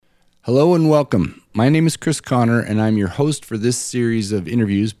Hello and welcome. My name is Chris Connor, and I'm your host for this series of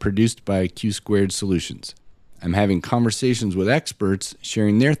interviews produced by Q Squared Solutions. I'm having conversations with experts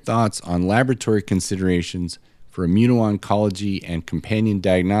sharing their thoughts on laboratory considerations for immuno-oncology and companion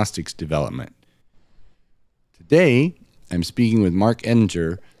diagnostics development. Today, I'm speaking with Mark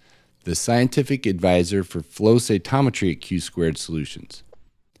Ettinger, the scientific advisor for flow cytometry at Q Squared Solutions.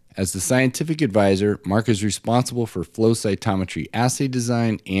 As the scientific advisor, Mark is responsible for flow cytometry assay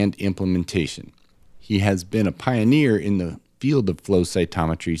design and implementation. He has been a pioneer in the field of flow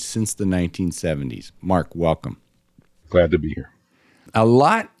cytometry since the 1970s. Mark, welcome. Glad to be here. A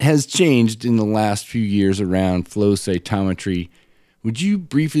lot has changed in the last few years around flow cytometry. Would you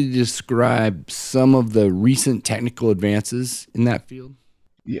briefly describe some of the recent technical advances in that field?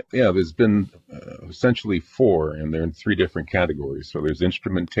 Yeah, there's been essentially four, and they're in three different categories. So there's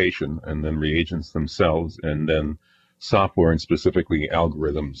instrumentation, and then reagents themselves, and then software, and specifically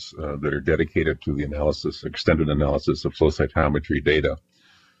algorithms that are dedicated to the extended analysis of flow cytometry data.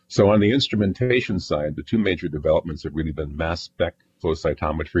 So on the instrumentation side, the two major developments have really been mass spec flow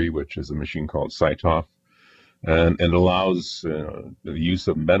cytometry, which is a machine called CyTOF, and allows the use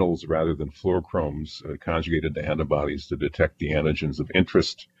of metals rather than fluorochromes conjugated to antibodies to detect the antigens of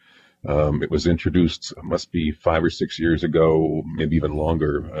interest. It was introduced, must be 5 or 6 years ago, maybe even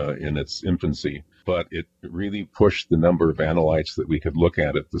longer in its infancy, but it really pushed the number of analytes that we could look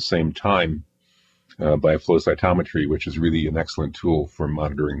at the same time by flow cytometry, which is really an excellent tool for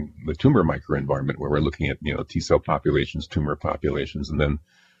monitoring the tumor microenvironment, where we're looking at T-cell populations, tumor populations, and then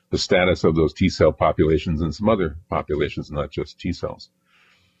the status of those T-cell populations and some other populations, not just T-cells.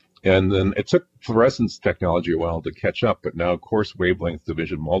 And then it took fluorescence technology a while to catch up, but now coarse wavelength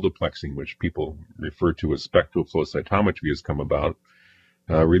division multiplexing, which people refer to as spectral flow cytometry, has come about,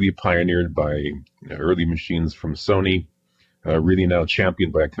 really pioneered by early machines from Sony, really now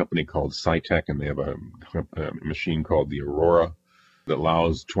championed by a company called Cytek, and they have a machine called the Aurora that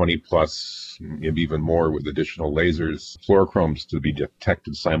allows 20 plus, maybe even more with additional lasers, fluorochromes to be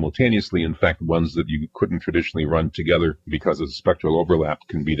detected simultaneously. In fact, ones that you couldn't traditionally run together because of spectral overlap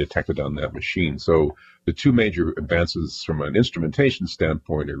can be detected on that machine. So the two major advances from an instrumentation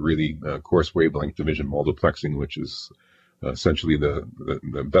standpoint are really coarse wavelength division multiplexing, which is essentially the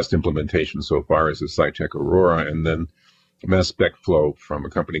best implementation so far is the Cytek Aurora, and then mass spec flow from a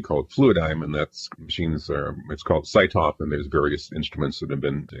company called Fluidigm, and it's called CyTOF, and there's various instruments that have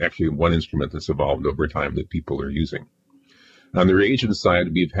been, actually one instrument that's evolved over time that people are using. On the reagent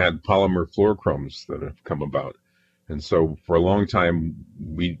side, we've had polymer fluorochromes that have come about. And so for a long time,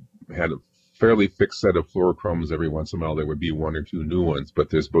 we had a fairly fixed set of fluorochromes. Every once in a while, there would be one or two new ones, but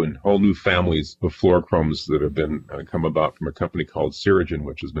there's been whole new families of fluorochromes that have been come about from a company called Sirigen,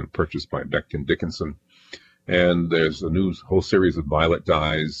 which has been purchased by Becton Dickinson. And there's a new whole series of violet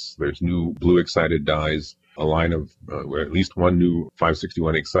dyes. There's new blue excited dyes, a line of at least one new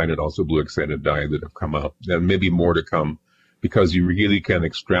 561 excited, also blue excited dye that have come out, and maybe more to come, because you really can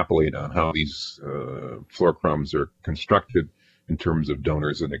extrapolate on how these fluorochromes are constructed in terms of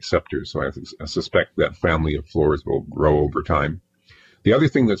donors and acceptors. So I suspect that family of fluors will grow over time. The other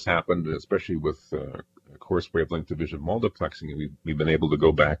thing that's happened, especially with coarse wavelength division multiplexing, we've been able to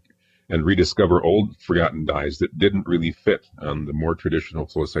go back and rediscover old forgotten dyes that didn't really fit on the more traditional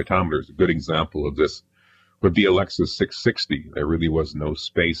flow cytometers. A good example of this would be Alexa 660. There really was no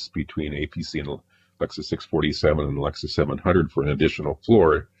space between APC and Alexa 647 and Alexa 700 for an additional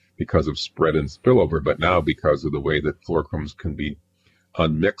fluor because of spread and spillover, but now because of the way that fluorochromes can be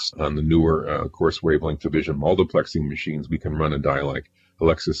unmixed on the newer coarse wavelength division multiplexing machines, we can run a dye like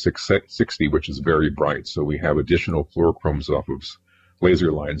Alexa 660, which is very bright. So we have additional fluorochromes off of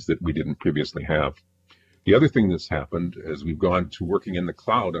laser lines that we didn't previously have. The other thing that's happened is we've gone to working in the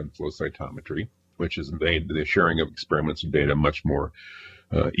cloud on flow cytometry, which has made the sharing of experiments and data much more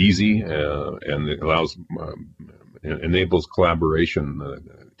easy, and it enables collaboration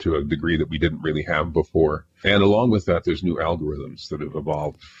to a degree that we didn't really have before. And along with that, there's new algorithms that have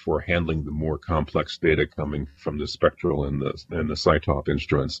evolved for handling the more complex data coming from the spectral and the CyTOF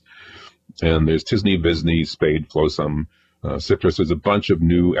instruments. And there's Tisney, Visney, Spade, FlowSum, Citrus. There's a bunch of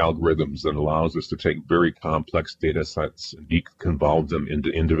new algorithms that allows us to take very complex data sets and deconvolve them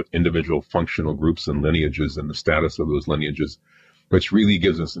into individual functional groups and lineages and the status of those lineages, which really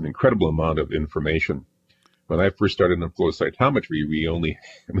gives us an incredible amount of information. When I first started in flow cytometry, we only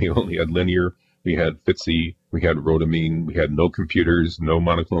had linear, we had FITC, we had rhodamine, we had no computers, no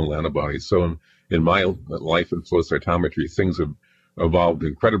monoclonal antibodies. So in my life in flow cytometry, things have evolved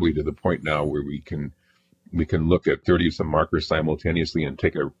incredibly to the point now where we can look at 30 of some markers simultaneously and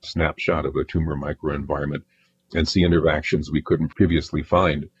take a snapshot of a tumor microenvironment and see interactions we couldn't previously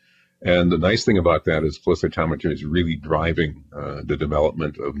find. And the nice thing about that is flow cytometry is really driving the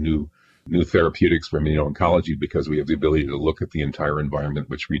development of new therapeutics for immuno-oncology, because we have the ability to look at the entire environment,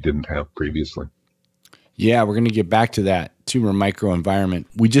 which we didn't have previously. Yeah, we're going to get back to that tumor microenvironment.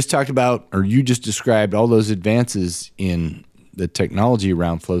 We just talked about, or you just described, all those advances in the technology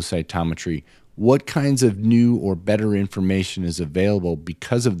around flow cytometry. What kinds of new or better information is available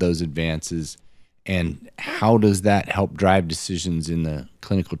because of those advances, and how does that help drive decisions in the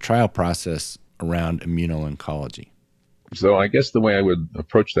clinical trial process around immuno-oncology? So I guess the way I would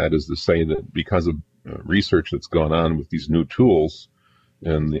approach that is to say that because of research that's gone on with these new tools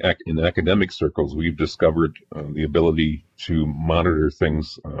in the academic circles, we've discovered the ability to monitor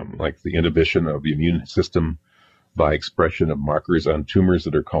things like the inhibition of the immune system by expression of markers on tumors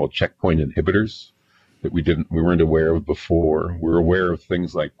that are called checkpoint inhibitors that we weren't aware of before. We're aware of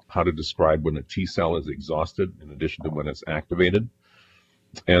things like how to describe when a T cell is exhausted in addition to when it's activated.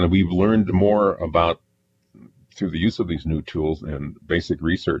 And we've learned more about, through the use of these new tools and basic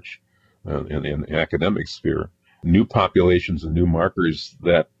research in the academic sphere, new populations and new markers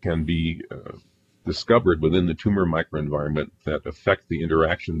that can be discovered within the tumor microenvironment that affect the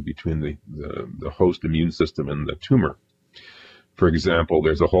interaction between the host immune system and the tumor. For example,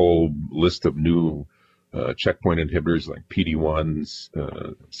 there's a whole list of new checkpoint inhibitors like PD-1s,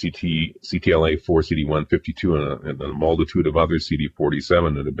 CTLA-4, CD152, and a multitude of other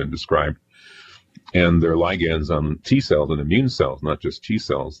CD47 that have been described. And they're ligands on T cells and immune cells, not just T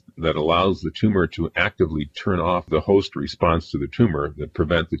cells, that allows the tumor to actively turn off the host response to the tumor that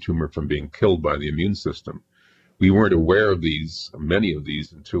prevent the tumor from being killed by the immune system. We weren't aware of many of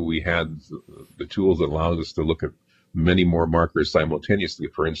these, until we had the tools that allowed us to look at many more markers simultaneously.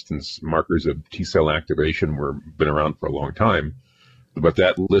 For instance, markers of T cell activation been around for a long time, but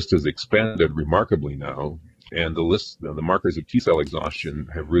that list has expanded remarkably now. And the markers of T cell exhaustion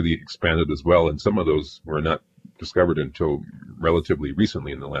have really expanded as well. And some of those were not discovered until relatively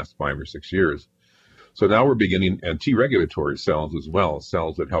recently, in the last 5 or 6 years. So now we're beginning, and T regulatory cells as well,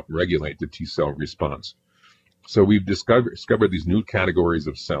 cells that help regulate the T cell response. So we've discovered these new categories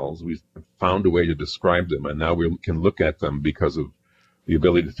of cells. We've found a way to describe them, and now we can look at them because of the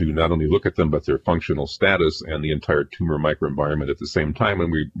ability to not only look at them, but their functional status and the entire tumor microenvironment at the same time.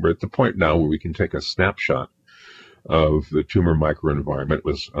 And we're at the point now where we can take a snapshot of the tumor microenvironment,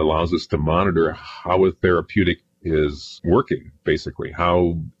 which allows us to monitor how a therapeutic is working. Basically,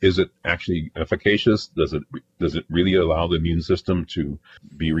 how is it actually efficacious? Does it really allow the immune system to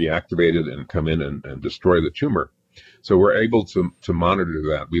be reactivated and come in and destroy the tumor? So we're able to monitor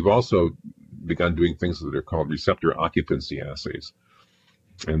that. We've also begun doing things that are called receptor occupancy assays.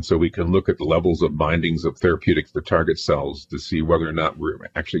 And so we can look at the levels of bindings of therapeutics to target cells to see whether or not we're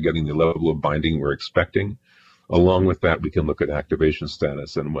actually getting the level of binding we're expecting. Along with that, we can look at activation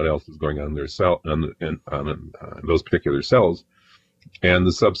status and what else is going on in their on those particular cells, and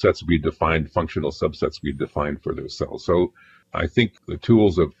the subsets we defined, functional subsets we defined for those cells. So I think the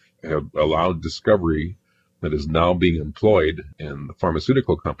tools have allowed discovery that is now being employed in the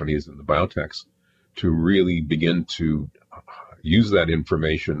pharmaceutical companies and the biotechs to really begin to use that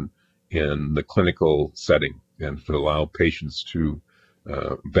information in the clinical setting and to allow patients to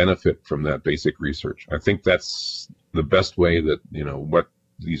benefit from that basic research. I think that's the best way that, what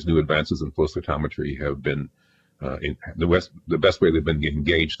these new advances in flow cytometry have been, the best way they've been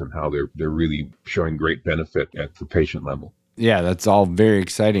engaged, and how they're really showing great benefit at the patient level. Yeah, that's all very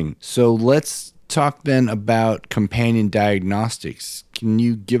exciting. So let's talk then about companion diagnostics. Can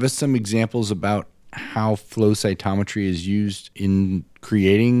you give us some examples about how flow cytometry is used in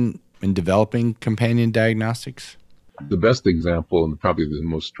creating and developing companion diagnostics? The best example, and probably the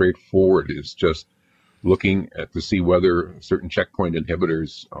most straightforward, is just looking to see whether certain checkpoint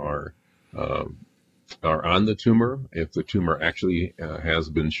inhibitors are on the tumor, if the tumor actually has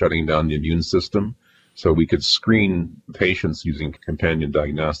been shutting down the immune system. So we could screen patients using companion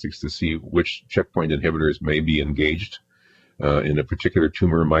diagnostics to see which checkpoint inhibitors may be engaged in a particular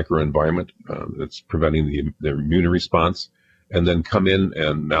tumor microenvironment that's preventing their immune response. And then come in,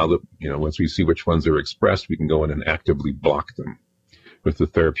 and now that, once we see which ones are expressed, we can go in and actively block them with the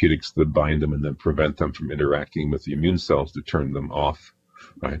therapeutics that bind them and then prevent them from interacting with the immune cells to turn them off,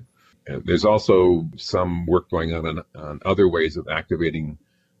 right? And there's also some work going on other ways of activating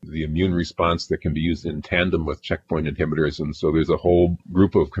the immune response that can be used in tandem with checkpoint inhibitors. And so there's a whole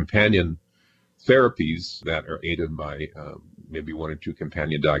group of companion therapies that are aided by maybe one or two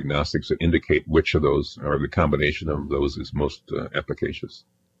companion diagnostics that indicate which of those, or the combination of those, is most efficacious.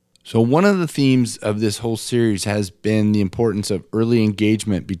 So one of the themes of this whole series has been the importance of early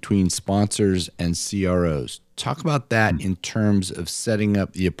engagement between sponsors and CROs. Talk about that in terms of setting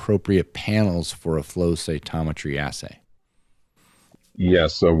up the appropriate panels for a flow cytometry assay.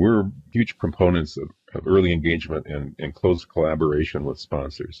 Yes, so we're huge proponents of early engagement and close collaboration with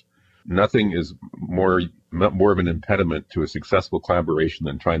sponsors. Nothing is more of an impediment to a successful collaboration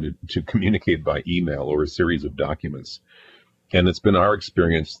than trying to communicate by email or a series of documents. And it's been our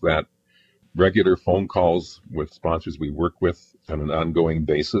experience that regular phone calls with sponsors we work with on an ongoing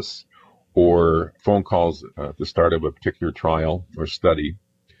basis, or phone calls at the start of a particular trial or study,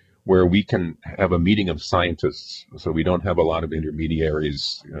 where we can have a meeting of scientists. So we don't have a lot of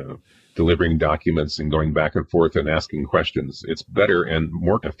intermediaries delivering documents and going back and forth and asking questions. It's better and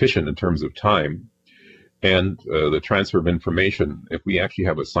more efficient in terms of time and the transfer of information if we actually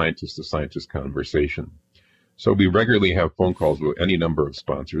have a scientist-to-scientist conversation. So we regularly have phone calls with any number of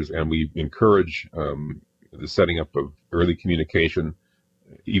sponsors, and we encourage the setting up of early communication,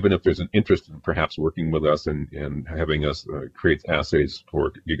 even if there's an interest in perhaps working with us and having us create assays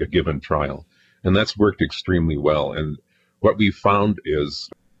for a given trial. And that's worked extremely well. And what we found is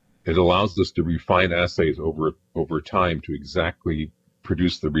it allows us to refine assays over time to exactly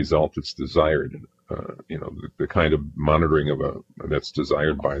produce the result that's desired, the kind of monitoring that's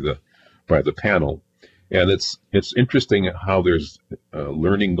desired by the panel. And it's interesting how there's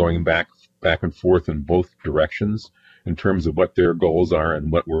learning going back and forth in both directions in terms of what their goals are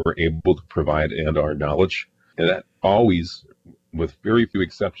and what we're able to provide and our knowledge. And that always, with very few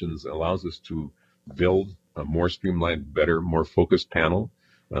exceptions, allows us to build a more streamlined, better, more focused panel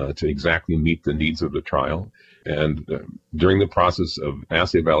to exactly meet the needs of the trial. And during the process of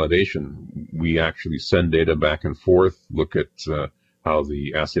assay validation, we actually send data back and forth, look at how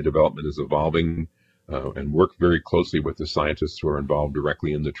the assay development is evolving, and work very closely with the scientists who are involved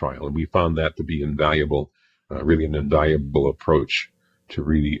directly in the trial. And we found that to be invaluable, really an invaluable approach to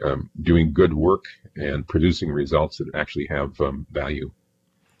really doing good work and producing results that actually have value.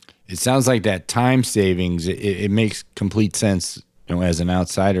 It sounds like that time savings, it makes complete sense, as an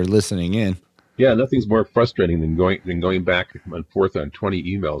outsider listening in. Yeah, nothing's more frustrating than going back and forth on 20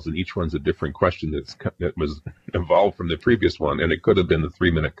 emails, and each one's a different question that was evolved from the previous one, and it could have been a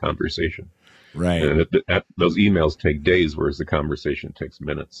 3-minute conversation. Right. And those emails take days, whereas the conversation takes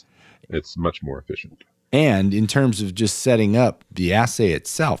minutes. It's much more efficient. And in terms of just setting up the assay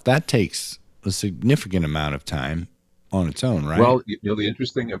itself, that takes a significant amount of time on its own, right? Well, the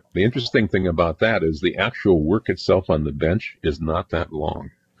interesting thing about that is the actual work itself on the bench is not that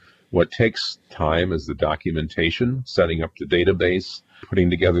long. What takes time is the documentation, setting up the database, putting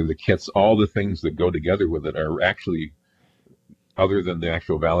together the kits. All the things that go together with it are actually, other than the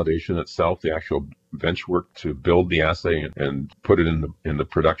actual validation itself, the actual bench work to build the assay and put it in the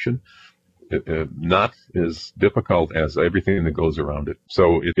production, not as difficult as everything that goes around it.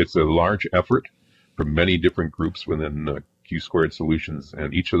 So it's a large effort from many different groups within Q² Solutions,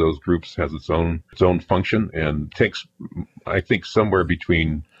 and each of those groups has its own function and takes, I think, somewhere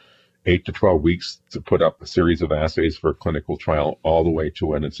between 8 to 12 weeks to put up a series of assays for a clinical trial, all the way to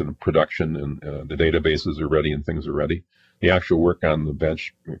when it's in production and the databases are ready and things are ready. The actual work on the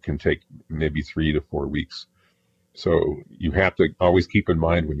bench can take maybe 3 to 4 weeks. So you have to always keep in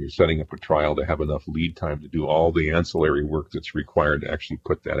mind when you're setting up a trial to have enough lead time to do all the ancillary work that's required to actually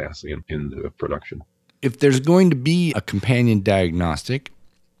put that assay into production. If there's going to be a companion diagnostic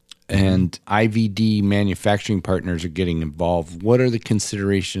and IVD manufacturing partners are getting involved, what are the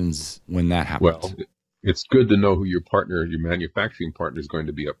considerations when that happens? Well, it's good to know who your manufacturing partner is going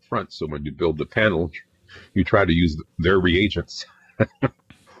to be up front. So when you build the panel, you try to use their reagents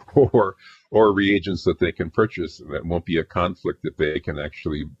or reagents that they can purchase that won't be a conflict, that they can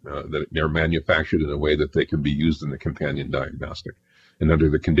actually, that they're manufactured in a way that they can be used in the companion diagnostic and under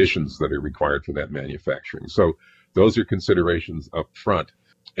the conditions that are required for that manufacturing. So those are considerations up front.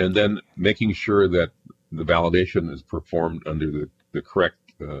 And then making sure that the validation is performed under the correct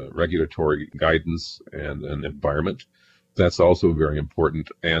regulatory guidance and environment. That's also very important.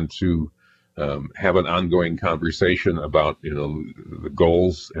 And to have an ongoing conversation about the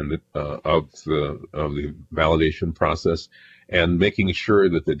goals and of the validation process, and making sure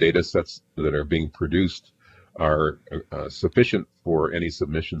that the data sets that are being produced are sufficient for any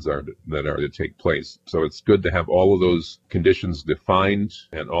submissions that are to take place. So it's good to have all of those conditions defined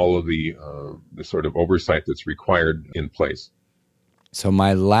and all of the sort of oversight that's required in place. So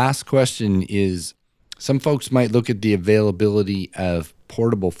my last question is, some folks might look at the availability of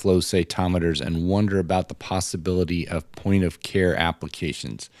portable flow cytometers and wonder about the possibility of point-of-care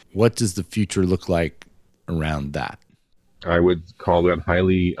applications. What does the future look like around that? I would call that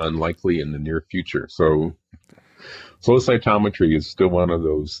highly unlikely in the near future. So flow cytometry is still one of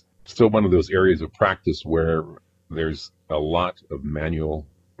those areas of practice where there's a lot of manual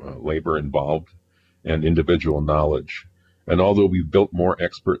labor involved and individual knowledge. And although we've built more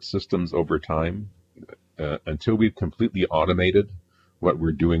expert systems over time, until we've completely automated what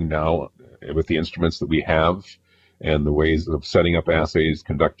we're doing now with the instruments that we have and the ways of setting up assays,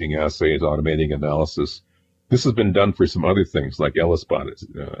 conducting assays, automating analysis, this has been done for some other things like ELISpot. It's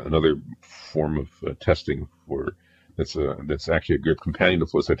another form of testing that's actually a good companion to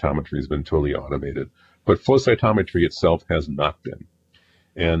flow cytometry, has been totally automated. But flow cytometry itself has not been.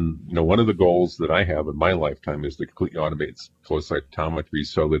 And one of the goals that I have in my lifetime is to completely automate flow cytometry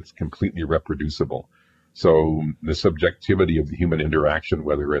so that it's completely reproducible. So the subjectivity of the human interaction,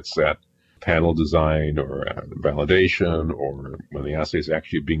 whether it's at panel design or validation, or when the assay is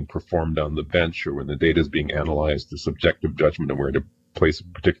actually being performed on the bench, or when the data is being analyzed, the subjective judgment of where to place a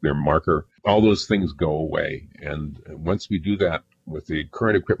particular marker, all those things go away. And once we do that with the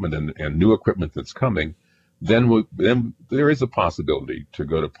current equipment and new equipment that's coming, then there is a possibility to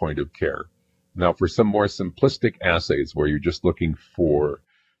go to point of care. Now, for some more simplistic assays where you're just looking for,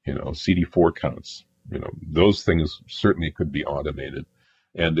 CD4 counts, those things certainly could be automated.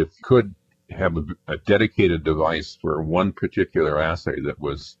 And if could have a dedicated device for one particular assay that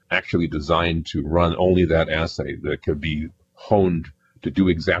was actually designed to run only that assay, that could be honed to do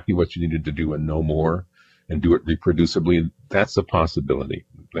exactly what you needed to do and no more, and do it reproducibly, that's a possibility.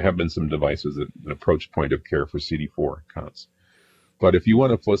 There have been some devices that approach point of care for CD4 counts. But if you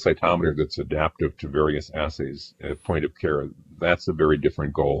want a flow cytometer that's adaptive to various assays at point of care, that's a very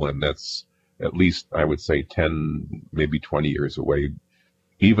different goal. And that's at least, I would say, 10, maybe 20 years away,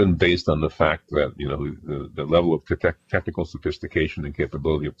 even based on the fact that, the level of technical sophistication and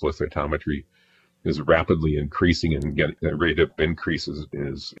capability of flow cytometry is rapidly increasing, and the rate of increase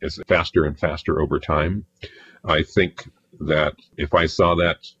is faster and faster over time. I think that if I saw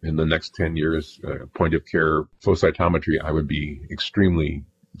that in the next 10 years, point of care flow cytometry, I would be extremely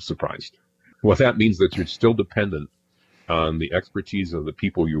surprised. Well, that means that you're still dependent on the expertise of the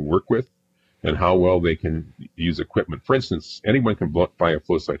people you work with and how well they can use equipment. For instance, anyone can buy a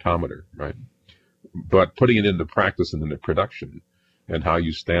flow cytometer, right? But putting it into practice and into production, and how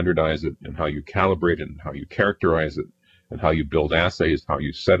you standardize it, and how you calibrate it, and how you characterize it, and how you build assays, how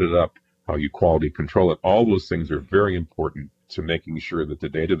you set it up, how you quality control it, all those things are very important to making sure that the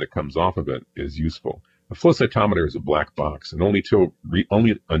data that comes off of it is useful. A flow cytometer is a black box, and only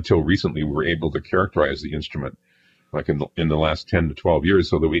until recently we were able to characterize the instrument, like in the last 10 to 12 years,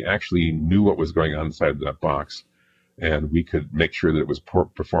 so that we actually knew what was going on inside of that box, and we could make sure that it was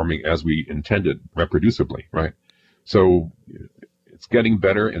performing as we intended, reproducibly, right? So it's getting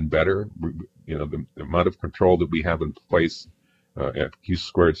better and better. The amount of control that we have in place at Q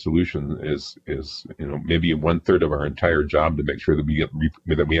Squared Solutions is maybe 1/3 of our entire job, to make sure that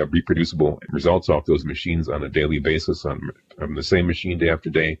we have reproducible results off those machines on a daily basis, on the same machine day after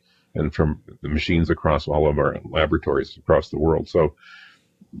day, and from the machines across all of our laboratories across the world. So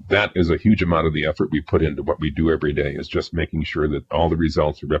that is a huge amount of the effort we put into what we do every day, is just making sure that all the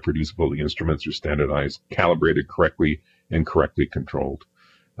results are reproducible, the instruments are standardized, calibrated correctly, and correctly controlled.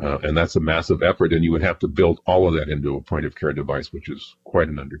 And that's a massive effort, and you would have to build all of that into a point of care device, which is quite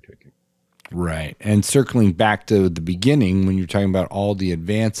an undertaking. Right. And circling back to the beginning, when you're talking about all the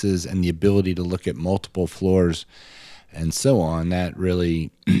advances and the ability to look at multiple floors and so on, that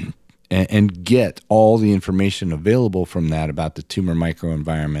really and get all the information available from that about the tumor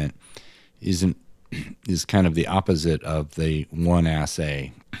microenvironment is kind of the opposite of the one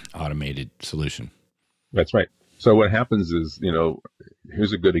assay automated solution. That's right. So what happens is,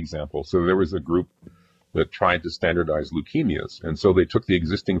 here's a good example. So there was a group that tried to standardize leukemias. And so they took the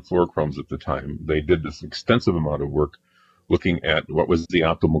existing fluorochromes at the time. They did this extensive amount of work looking at what was the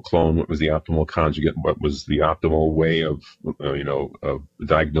optimal clone, what was the optimal conjugate, what was the optimal way of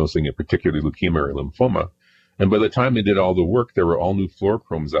diagnosing a particular leukemia or lymphoma. And by the time they did all the work, there were all new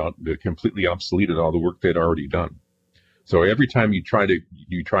fluorochromes out that completely obsoleted all the work they'd already done. So every time you try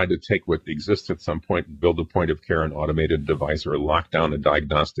to take what exists at some point and build a point of care, an automated device, or lock down a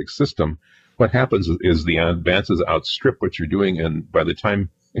diagnostic system, what happens is the advances outstrip what you're doing, and by the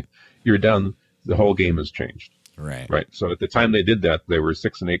time you're done, the whole game has changed. Right. So at the time they did that, they were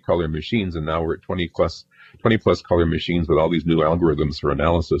 6 and 8 color machines, and now we're at 20 plus color machines with all these new algorithms for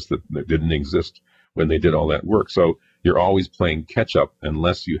analysis that didn't exist when they did all that work. So you're always playing catch up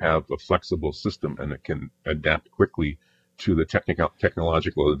unless you have a flexible system and it can adapt quickly to the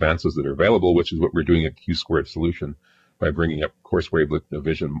technological advances that are available, which is what we're doing at Q Squared Solution by bringing up coarse wavelength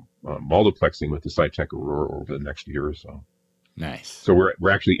vision multiplexing with the Cytek Aurora over the next year or so. Nice. So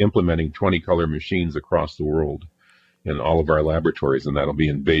we're actually implementing 20 color machines across the world in all of our laboratories, and that'll be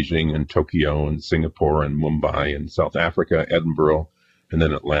in Beijing and Tokyo and Singapore and Mumbai and South Africa, Edinburgh, and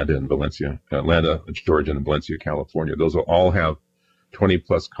then Atlanta, Georgia, and Valencia, California. Those will all have 20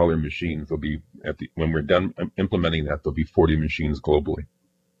 plus color machines. There'll be when we're done implementing that, there'll be 40 machines globally.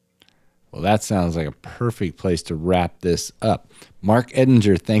 Well, that sounds like a perfect place to wrap this up. Mark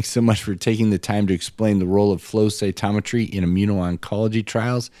Edinger, thanks so much for taking the time to explain the role of flow cytometry in immuno-oncology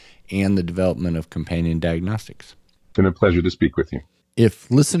trials and the development of companion diagnostics. It's been a pleasure to speak with you.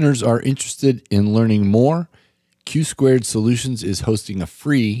 If listeners are interested in learning more, Q Squared Solutions is hosting a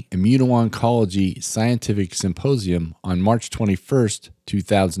free immuno-oncology scientific symposium on March 21st,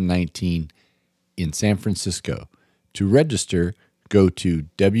 2019 in San Francisco. To register, go to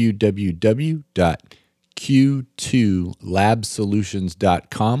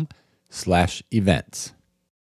www.q2labsolutions.com/events.